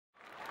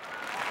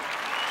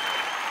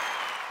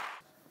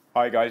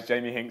Hi guys,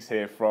 Jamie Hinks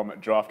here from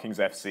DraftKings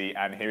FC,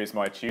 and here is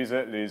my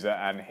chooser, loser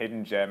and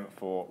hidden gem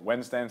for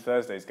Wednesday and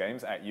Thursday's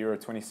games at Euro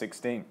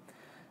 2016.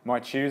 My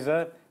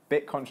chooser,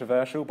 bit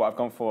controversial, but I've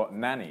gone for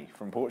Nani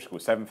from Portugal,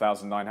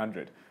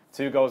 7,900.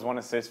 2 goals, 1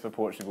 assist for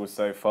Portugal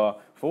so far,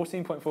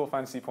 14.4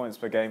 fantasy points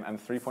per game and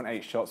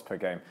 3.8 shots per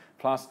game,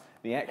 plus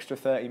the extra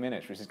 30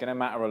 minutes, which is going to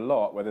matter a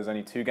lot where there's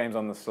only 2 games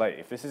on the slate.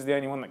 If this is the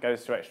only one that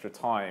goes to extra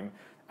time,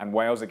 and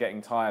Wales are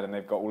getting tired and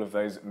they've got all of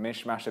those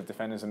mishmash of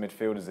defenders and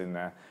midfielders in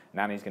there,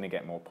 Nani's going to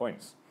get more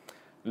points.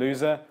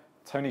 Loser,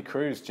 Toni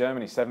Kroos,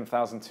 Germany,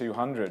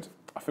 7,200.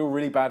 I feel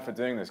really bad for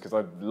doing this because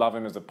I love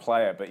him as a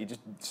player, but he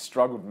just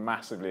struggled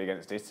massively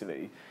against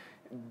Italy.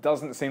 It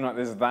doesn't seem like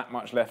there's that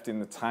much left in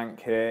the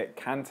tank here.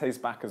 Kante's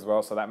back as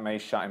well, so that may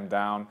shut him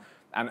down.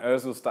 And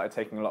Ozil started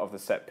taking a lot of the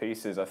set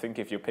pieces. I think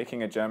if you're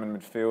picking a German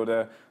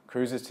midfielder,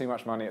 Kroos is too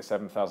much money at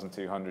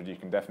 7,200. You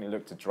can definitely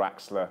look to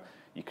Draxler.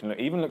 You can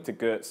even look to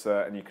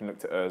Goetze, and you can look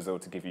to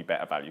Ozil to give you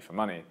better value for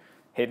money.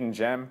 Hidden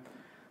gem,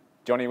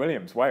 Johnny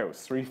Williams,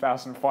 Wales,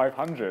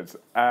 3,500.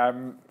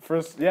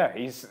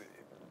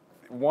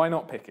 Why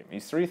not pick him?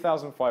 He's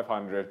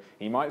 3,500.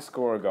 He might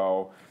score a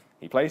goal.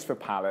 He plays for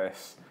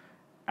Palace.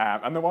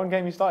 And the one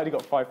game he started, he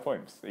got 5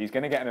 points. He's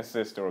going to get an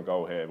assist or a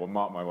goal here. Well,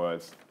 mark my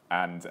words.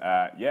 And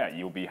yeah,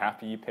 you'll be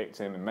happy you picked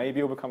him, and maybe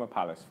you'll become a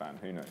Palace fan.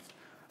 Who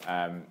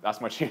knows?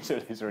 That's my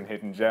chooser, loser, and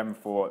hidden gem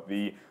for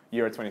the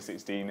Euro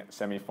 2016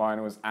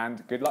 semi-finals.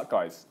 And good luck,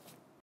 guys.